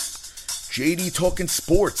JD Talking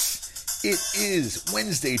Sports. It is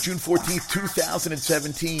Wednesday, June 14th,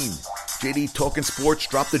 2017. JD Talking Sports.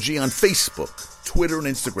 Drop the G on Facebook, Twitter, and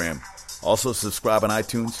Instagram. Also, subscribe on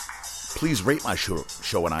iTunes. Please rate my show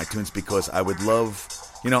on iTunes because I would love,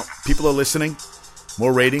 people are listening.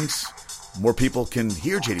 More ratings. More people can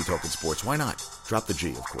hear JD Talking Sports. Why not? Drop the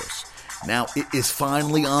G, of course. Now, it is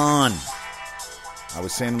finally on. I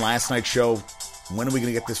was saying last night's show, when are we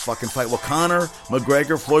going to get this fucking fight? Well, Conor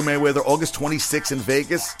McGregor, Floyd Mayweather, August 26th in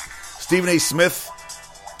Vegas. Stephen A. Smith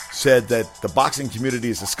said that the boxing community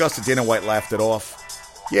is disgusted. Dana White laughed it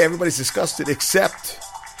off. Yeah, everybody's disgusted except,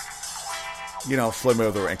 Floyd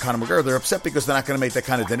Mayweather and Conor McGregor. They're upset because they're not going to make that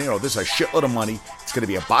kind of dinero. This is a shitload of money. It's going to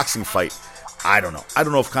be a boxing fight. I don't know. I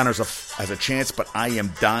don't know if Conor has a chance, but I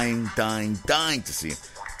am dying to see him.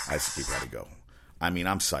 I just keep got to go. I mean,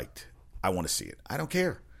 I'm psyched. I want to see it. I don't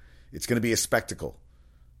care. It's going to be a spectacle.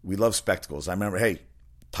 We love spectacles. I remember,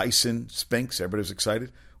 Tyson, Spinks, everybody was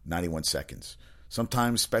excited. 91 seconds.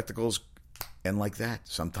 Sometimes spectacles end like that.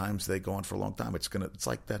 Sometimes they go on for a long time. It's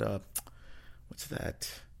like that, what's that?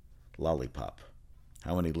 Lollipop.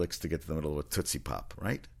 How many licks to get to the middle of a Tootsie Pop,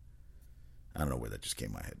 right? I don't know where that just came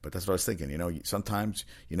in my head, but that's what I was thinking. Sometimes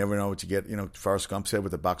you never know what you get. Forrest Gump said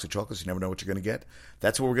with a box of chocolates, you never know what you're going to get.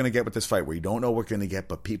 That's what we're going to get with this fight, where you don't know what we're going to get,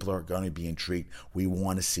 but people are going to be intrigued. We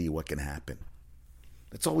want to see what can happen.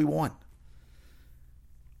 That's all we want.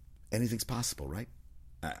 Anything's possible, right?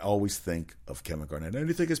 I always think of Kevin Garnett.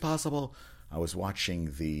 Anything is possible. I was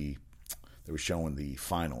watching they were showing the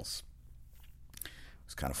finals. It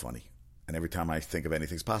was kind of funny. And every time I think of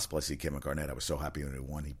anything's possible, I see Kevin Garnett. I was so happy when he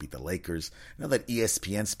won. He beat the Lakers. That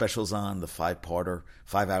ESPN special's on, the 5-parter,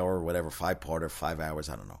 5-hour, whatever, 5-parter, 5 hours,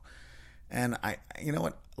 I don't know. And you know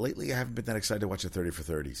what? Lately, I haven't been that excited to watch the 30 for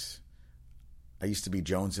 30s. I used to be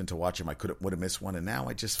jonesing to watch them. I would have missed one. And now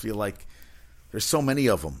I just feel like there's so many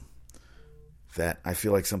of them that I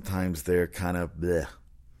feel like sometimes they're kind of bleh.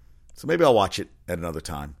 So maybe I'll watch it at another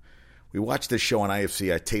time. We watched this show on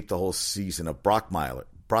IFC. I taped the whole season of Brockmire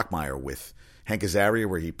with Hank Azaria,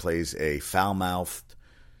 where he plays a foul-mouthed,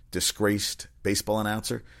 disgraced baseball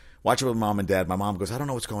announcer. Watch it with Mom and Dad. My mom goes, I don't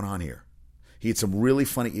know what's going on here. He had some really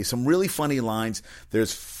funny lines.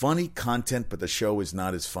 There's funny content, but the show is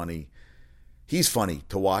not as funny. He's funny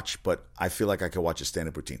to watch, but I feel like I could watch a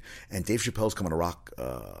stand-up routine. And Dave Chappelle's coming to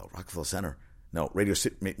Rockefeller Center. No, Radio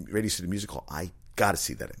City Music Hall. I got to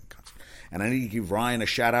see that in concert. And I need to give Ryan a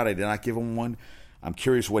shout-out. I did not give him one. I'm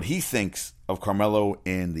curious what he thinks of Carmelo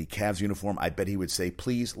in the Cavs uniform. I bet he would say,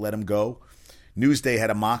 please let him go. Newsday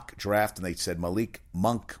had a mock draft, and they said Malik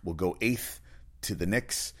Monk will go 8th to the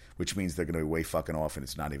Knicks, which means they're going to be way fucking off, and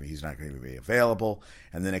he's not going to even be available.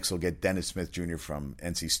 And the Knicks will get Dennis Smith Jr. from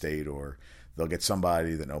NC State, or they'll get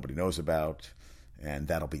somebody that nobody knows about, and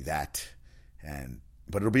that'll be that.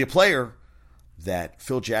 But it'll be a player that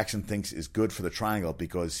Phil Jackson thinks is good for the triangle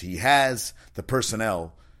because he has the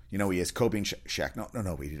personnel. He has Kobe and Shaq.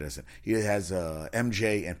 No, he doesn't. He has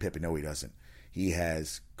MJ and Pippen. No, he doesn't. He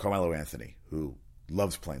has Carmelo Anthony, who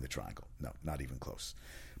loves playing the triangle. No, not even close.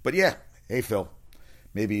 But yeah, hey, Phil,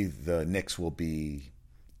 maybe the Knicks will be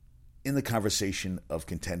in the conversation of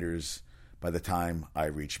contenders by the time I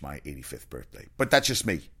reach my 85th birthday. But that's just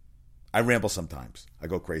me. I ramble sometimes. I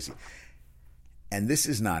go crazy. And this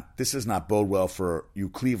is not bode well for you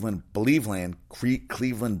Cleveland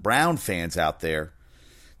Brown fans out there.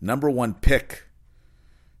 Number 1 pick.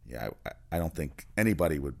 Yeah, I don't think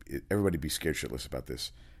everybody be scared shitless about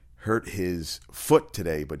this. Hurt his foot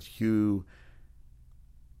today, but Hugh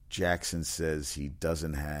Jackson says he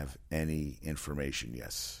doesn't have any information,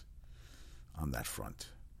 yes, on that front.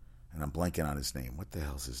 And I'm blanking on his name. What the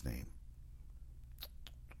hell's his name?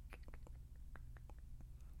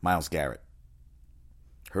 Myles Garrett.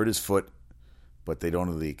 Hurt his foot, but they don't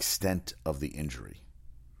know the extent of the injury.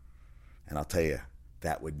 And I'll tell you,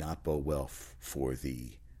 that would not bode well for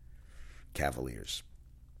the Cavaliers.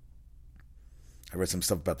 I read some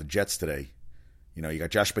stuff about the Jets today. You got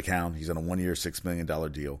Josh McCown. He's on a 1-year, $6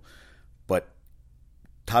 million deal. But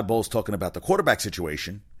Todd Bowles talking about the quarterback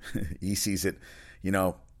situation. He sees it,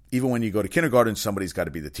 even when you go to kindergarten, somebody's got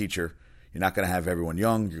to be the teacher. You're not going to have everyone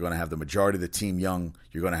young. You're going to have the majority of the team young.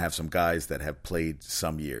 You're going to have some guys that have played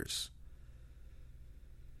some years.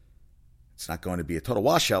 It's not going to be a total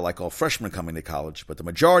washout like all freshmen coming to college, but the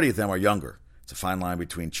majority of them are younger. It's a fine line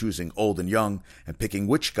between choosing old and young and picking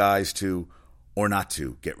which guys to or not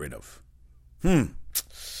to get rid of. Right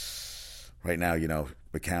now,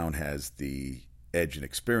 McCown has the edge and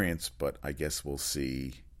experience, but I guess we'll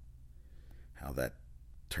see how that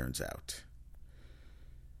turns out.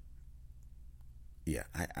 Yeah,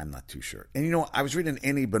 I'm not too sure. And I was reading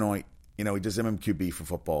Andy Benoit, he does MMQB for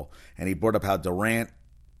football, and he brought up how Durant,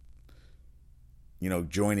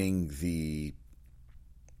 joining the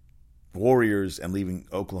Warriors and leaving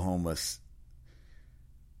the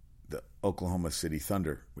Oklahoma City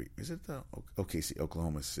Thunder. Wait, is it the OKC,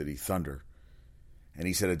 Oklahoma City Thunder? And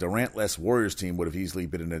he said a Durant-less Warriors team would have easily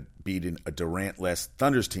beaten a Durant-less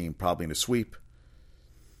Thunders team, probably in a sweep.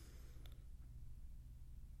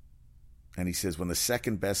 And he says when the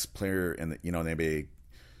second best player in the NBA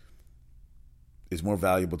is more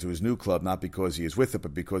valuable to his new club, not because he is with it,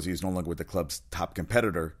 but because he is no longer with the club's top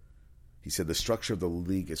competitor, he said the structure of the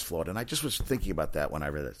league is flawed. And I just was thinking about that when I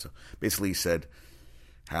read it. So basically he said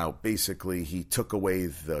how basically he took away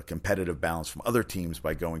the competitive balance from other teams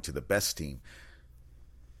by going to the best team.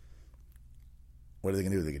 What are they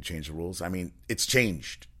going to do? They can change the rules? I mean, it's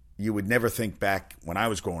changed. You would never think back when I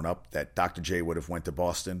was growing up that Dr. J would have went to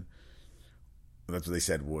Boston. That's what they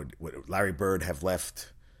said. Would Larry Bird have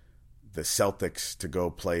left the Celtics to go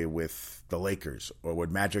play with the Lakers? Or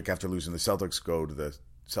would Magic, after losing the Celtics, go to the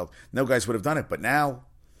Celtics? No guys would have done it. But now,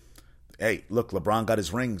 hey, look, LeBron got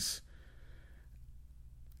his rings.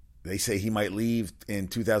 They say he might leave in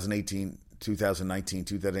 2019,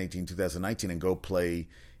 and go play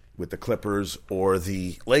with the Clippers or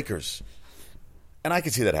the Lakers. And I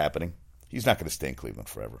can see that happening. He's not going to stay in Cleveland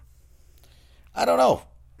forever. I don't know.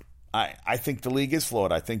 I think the league is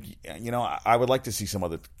flawed. I think, I would like to see some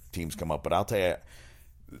other teams come up. But I'll tell you,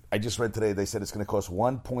 I just read today they said it's going to cost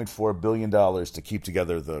 $1.4 billion to keep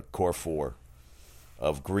together the core four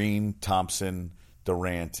of Green, Thompson,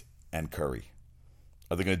 Durant, and Curry.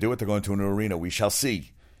 Are they going to do it? They're going to a new arena. We shall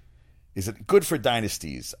see. Is it good for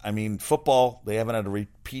dynasties? I mean, football, they haven't had a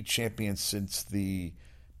repeat champion since the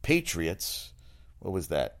Patriots. What was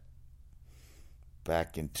that?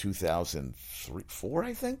 Back in 2004,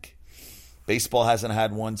 I think? Baseball hasn't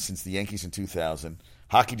had one since the Yankees in 2000.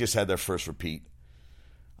 Hockey just had their first repeat.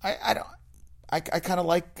 I kind of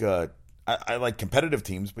like I like competitive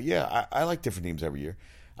teams, but yeah, I like different teams every year.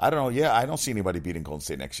 I don't know. Yeah, I don't see anybody beating Golden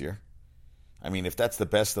State next year. I mean, if that's the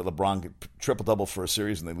best that LeBron could triple-double for a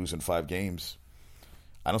series and they lose in 5 games,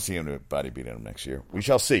 I don't see anybody beating him next year. We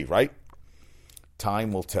shall see, right?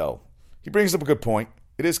 Time will tell. He brings up a good point.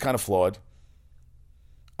 It is kind of flawed.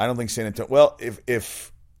 I don't think San Antonio... Well,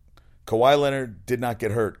 if Kawhi Leonard did not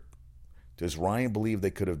get hurt, does Ryan believe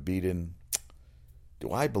they could have beaten...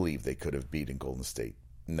 Do I believe they could have beaten Golden State?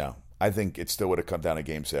 No. I think it still would have come down to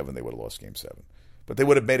Game 7. They would have lost Game 7. But they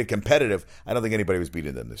would have made it competitive. I don't think anybody was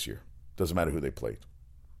beating them this year. Doesn't matter who they played.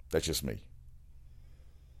 That's just me.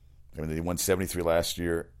 I mean, they won 73 last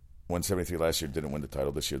year. Won 73 last year, didn't win the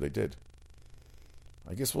title. This year they did.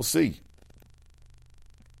 I guess we'll see.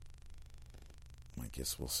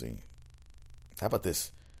 How about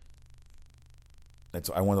this?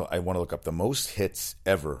 I want to look up the most hits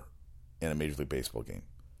ever in a Major League Baseball game.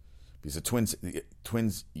 Because the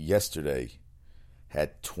Twins yesterday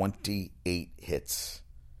had 28 hits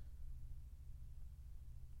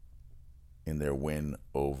in their win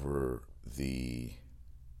over the...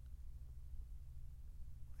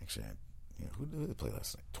 Actually, who did they play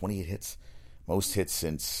last night? 28 hits. Most hits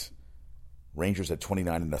since Rangers had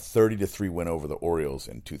 29 and a 30-3 win over the Orioles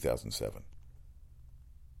in 2007.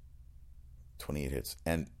 28 hits.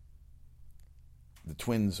 And the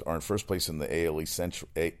Twins are in first place in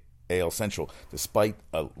the AL Central despite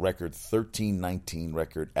a record 13-19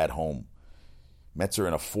 record at home. Mets are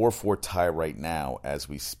in a 4-4 tie right now as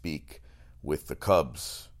we speak with the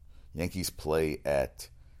Cubs. Yankees play at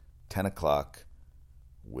 10 o'clock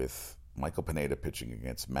with Michael Pineda pitching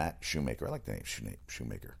against Matt Shoemaker. I like the name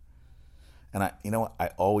Shoemaker. And I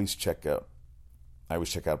always check out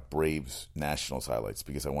Braves Nationals highlights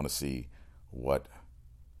because I want to see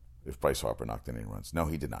if Bryce Harper knocked in any runs. No,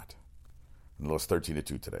 he did not. And they lost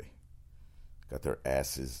 13-2 today. Got their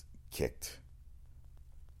asses kicked.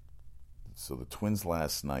 So the Twins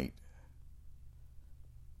last night,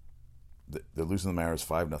 they're losing the Mariners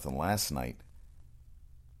 5-0 last night.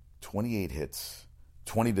 28 hits,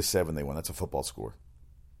 20-7 they won. That's a football score.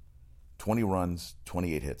 20 runs,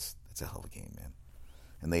 28 hits. That's a hell of a game, man.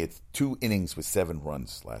 And they had 2 innings with 7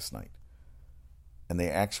 runs last night. And they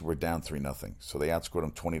actually were down 3-0. So they outscored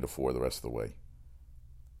them 20-4 the rest of the way.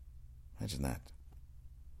 Imagine that.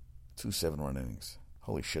 2 7-run innings.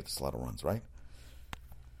 Holy shit, that's a lot of runs, right?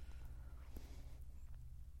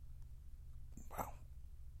 Wow.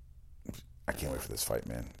 I can't wait for this fight,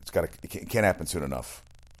 man. It can't happen soon enough.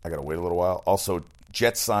 I got to wait a little while. Also,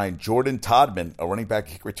 Jets signed Jordan Todman, a running back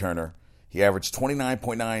kick returner. He averaged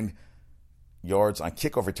 29.9 yards on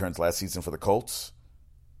kickoff returns last season for the Colts.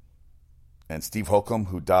 And Steve Holcomb,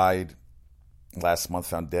 who died last month,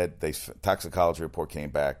 found dead. The toxicology report came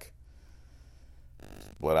back.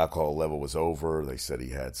 blood alcohol level was over. They said he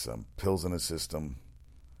had some pills in his system,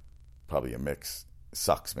 probably a mix. It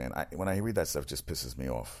sucks, man. When I read that stuff, it just pisses me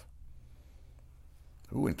off.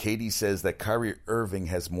 Ooh, and Katie says that Kyrie Irving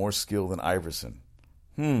has more skill than Iverson.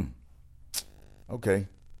 Okay.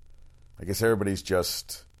 I guess everybody's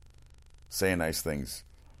just saying nice things.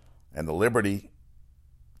 And the Liberty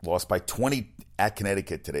lost by 20 at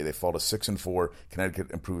Connecticut today. They fall to 6-4.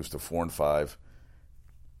 Connecticut improves to 4-5.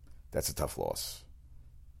 That's a tough loss.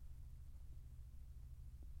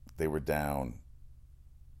 They were down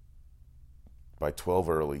by 12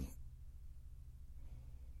 early.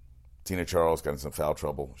 Tina Charles got in some foul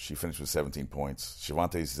trouble. She finished with 17 points.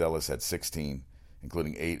 Shavonte Zealous had 16,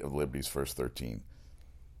 including 8 of Liberty's first 13.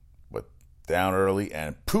 But down early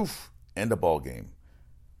and poof, end of ball game.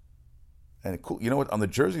 And cool, you know what? On the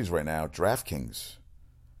jerseys right now, DraftKings,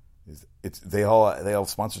 they all have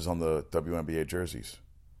sponsors on the WNBA jerseys.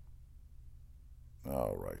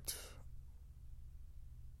 All right.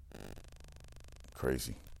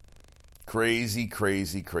 Crazy.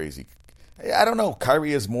 I don't know.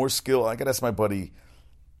 Kyrie has more skill. I got to ask my buddy.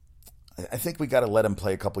 I think we got to let him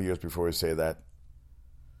play a couple years before we say that.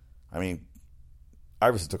 I mean,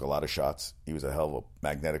 Iverson took a lot of shots. He was a hell of a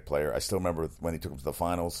magnetic player. I still remember when he took him to the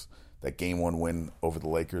finals, that Game 1 win over the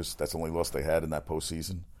Lakers. That's the only loss they had in that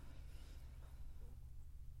postseason.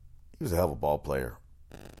 He was a hell of a ball player.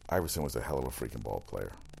 Iverson was a hell of a freaking ball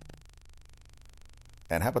player.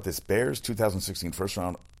 And how about this? Bears 2016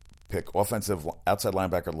 first-round pick, offensive outside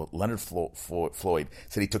linebacker Leonard Floyd,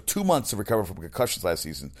 said he took 2 months to recover from concussions last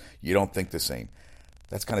season. You don't think the same.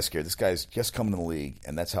 That's kind of scary. This guy's just coming in the league,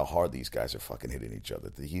 and that's how hard these guys are fucking hitting each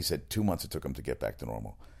other. He said 2 months it took him to get back to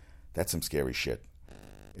normal. That's some scary shit.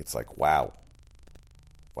 It's like, wow.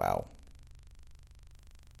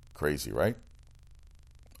 Crazy, right?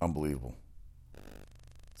 Unbelievable.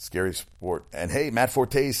 Scary sport. And hey, Matt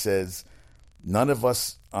Forte says, none of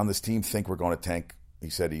us on this team think we're going to tank. He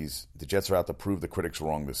said the Jets are out to prove the critics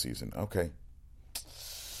wrong this season. Okay.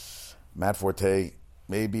 Matt Forte,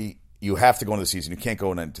 maybe you have to go into the season. You can't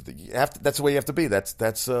go into that's the way you have to be. That's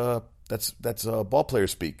ball player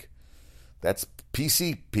speak. That's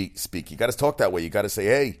PC speak. You got to talk that way. You got to say,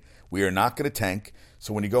 hey, we are not going to tank.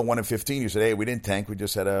 So when you go 1-15, you say, hey, we didn't tank. We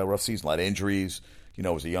just had a rough season, a lot of injuries.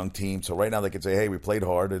 It was a young team. So right now they can say, hey, we played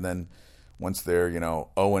hard. And then once they're,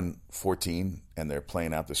 0-14 and they're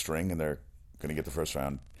playing out the string and they're going to get the first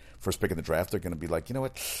pick in the draft, they're going to be like, you know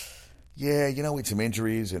what? Yeah, we had some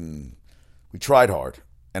injuries and we tried hard.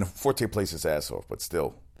 And Forte plays his ass off, but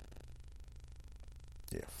still.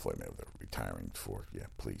 Yeah, Floyd Mayweather retiring for,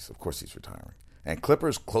 please. Of course he's retiring. And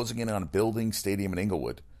Clippers closing in on building stadium in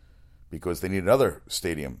Inglewood because they need another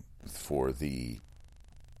stadium for the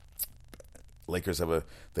Lakers.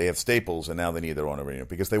 They have Staples, and now they need their own arena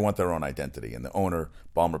because they want their own identity. And the owner,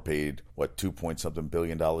 Ballmer, paid, $2-point-something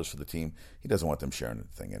billion for the team. He doesn't want them sharing the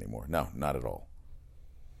thing anymore. No, not at all.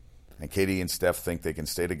 And Katie and Steph think they can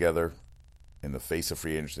stay together in the face of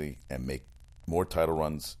free agency and make more title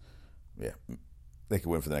runs. Yeah, they could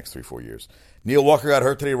win for the next 3-4 years. Neil Walker got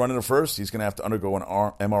hurt today running to first. He's going to have to undergo an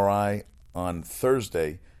MRI on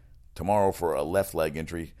Thursday, tomorrow, for a left leg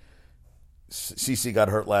injury. CeCe got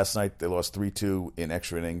hurt last night. They lost 3-2 in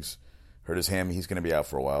extra innings. Hurt his hammy. He's going to be out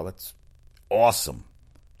for a while. That's awesome.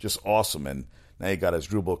 Just awesome. And now you got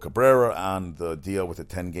Asdrubal Cabrera on the deal with a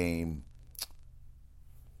 10-game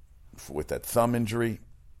with that thumb injury.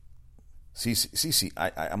 CeCe,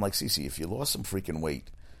 I'm like, CeCe, if you lost some freaking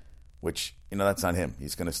weight, which, that's on him.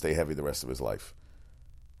 He's going to stay heavy the rest of his life.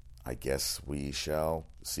 I guess we shall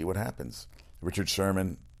see what happens. Richard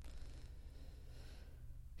Sherman,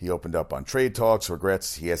 he opened up on trade talks,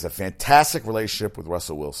 regrets. He has a fantastic relationship with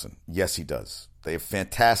Russell Wilson. Yes, he does. They are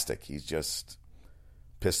fantastic. He's just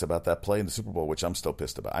pissed about that play in the Super Bowl, which I'm still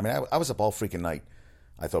pissed about. I mean, I was up all freaking night.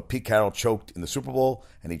 I thought Pete Carroll choked in the Super Bowl,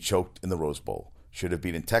 and he choked in the Rose Bowl. Should have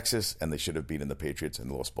beaten Texas, and they should have beaten the Patriots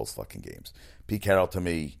and lost both fucking games. Pete Carroll, to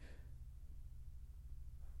me,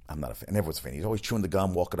 I'm not a fan. Never was a fan. He's always chewing the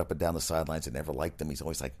gum, walking up and down the sidelines. I never liked him. He's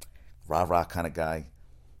always like rah-rah kind of guy.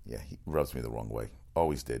 Yeah, he rubs me the wrong way.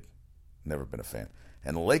 Always did. Never been a fan.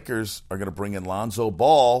 And the Lakers are going to bring in Lonzo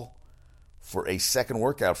Ball for a second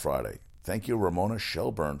workout Friday. Thank you, Ramona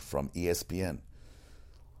Shelburne from ESPN,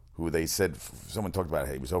 who they said, someone talked about,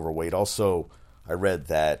 hey, he was overweight. Also, I read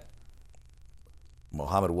that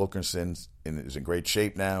Muhammad Wilkerson is in great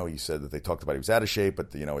shape now. He said that they talked about he was out of shape,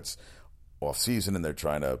 but, it's off season and they're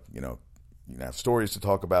trying to, have stories to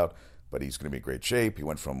talk about. But he's going to be in great shape. He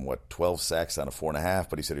went from, 12 sacks down to 4.5,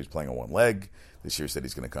 but he said he was playing on one leg. This year he said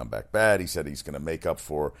he's going to come back bad. He said he's going to make up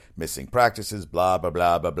for missing practices, blah, blah,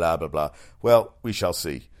 blah, blah, blah, blah, blah. Well, we shall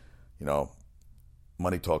see.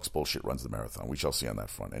 money talks, bullshit runs the marathon. We shall see on that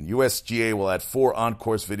front. And USGA will add 4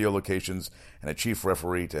 on-course video locations and a chief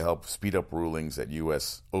referee to help speed up rulings at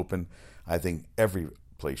U.S. Open. I think every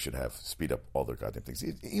place should have speed up all their goddamn things.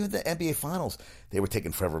 Even the NBA Finals, they were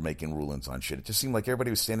taking forever making rulings on shit. It just seemed like everybody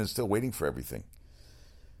was standing still waiting for everything.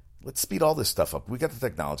 Let's speed all this stuff up. We got the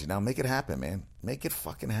technology now. Make it happen, man. Make it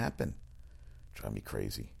fucking happen. Drive me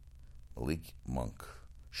crazy. Malik Monk,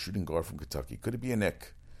 shooting guard from Kentucky. Could it be a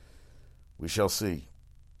Knick? We shall see.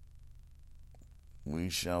 We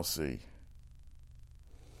shall see.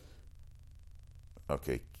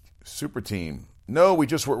 Okay, super team. No, we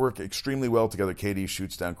just work extremely well together. KD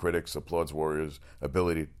shoots down critics, applauds Warriors'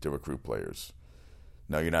 ability to recruit players.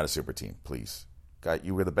 No, you're not a super team, please. Guy,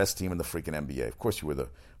 you were the best team in the freaking NBA. Of course you were the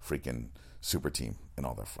freaking super team and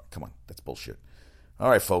all that. Come on, that's bullshit. All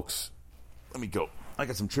right, folks, let me go. I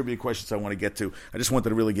got some trivia questions I want to get to. I just wanted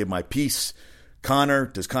to really give my piece.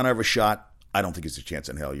 Does Conor have a shot? I don't think he's a chance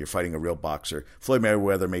in hell. You're fighting a real boxer. Floyd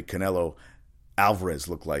Mayweather made Canelo Alvarez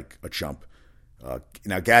look like a chump.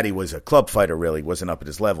 Now, Gaddy was a club fighter, really. Wasn't up at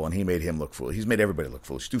his level, and he made him look foolish. He's made everybody look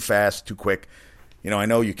foolish. Too fast, too quick. I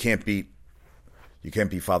know you can't beat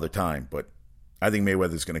Father Time, but I think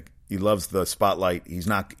Mayweather's going to... He loves the spotlight. He's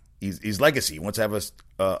legacy. He wants to have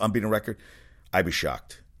a unbeaten record. I'd be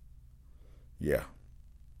shocked. Yeah.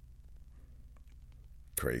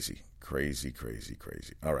 Crazy.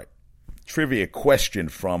 All right. Trivia question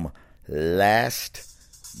from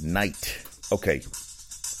last night. Okay.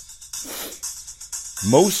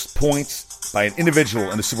 Most points by an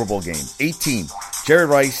individual in a Super Bowl game. 18. Jerry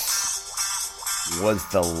Rice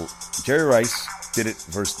did it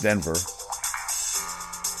versus Denver.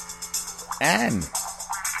 And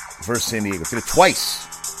versus San Diego. Did it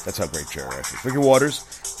twice. That's how great Jerry Rice is. Ricky Waters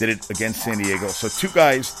did it against San Diego. So 2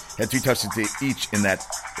 guys had 3 touchdowns each in that.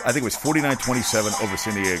 I think it was 49-27 over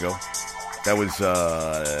San Diego. That was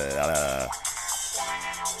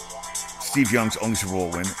Steve Young's only Super Bowl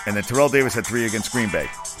win. And then Terrell Davis had 3 against Green Bay.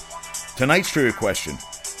 Tonight's trivia question.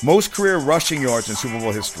 Most career rushing yards in Super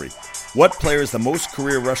Bowl history. What player is the most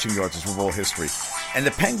career rushing yards in Super Bowl history? And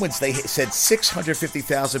the Penguins, they said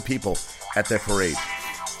 650,000 people at their parade.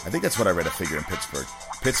 I think that's what I read a figure in Pittsburgh.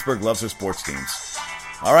 Pittsburgh loves their sports teams.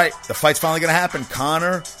 All right, the fight's finally going to happen.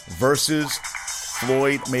 Conor versus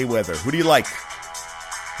Floyd Mayweather. Who do you like?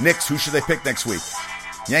 Knicks, who should they pick next week?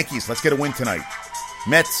 Yankees, let's get a win tonight.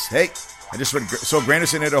 Mets, hey, I just saw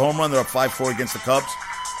Granderson hit a home run. They're up 5-4 against the Cubs.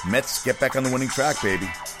 Mets get back on the winning track, baby.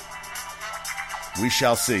 We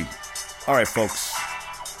shall see. All right, folks.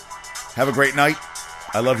 Have a great night.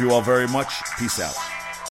 I love you all very much. Peace out.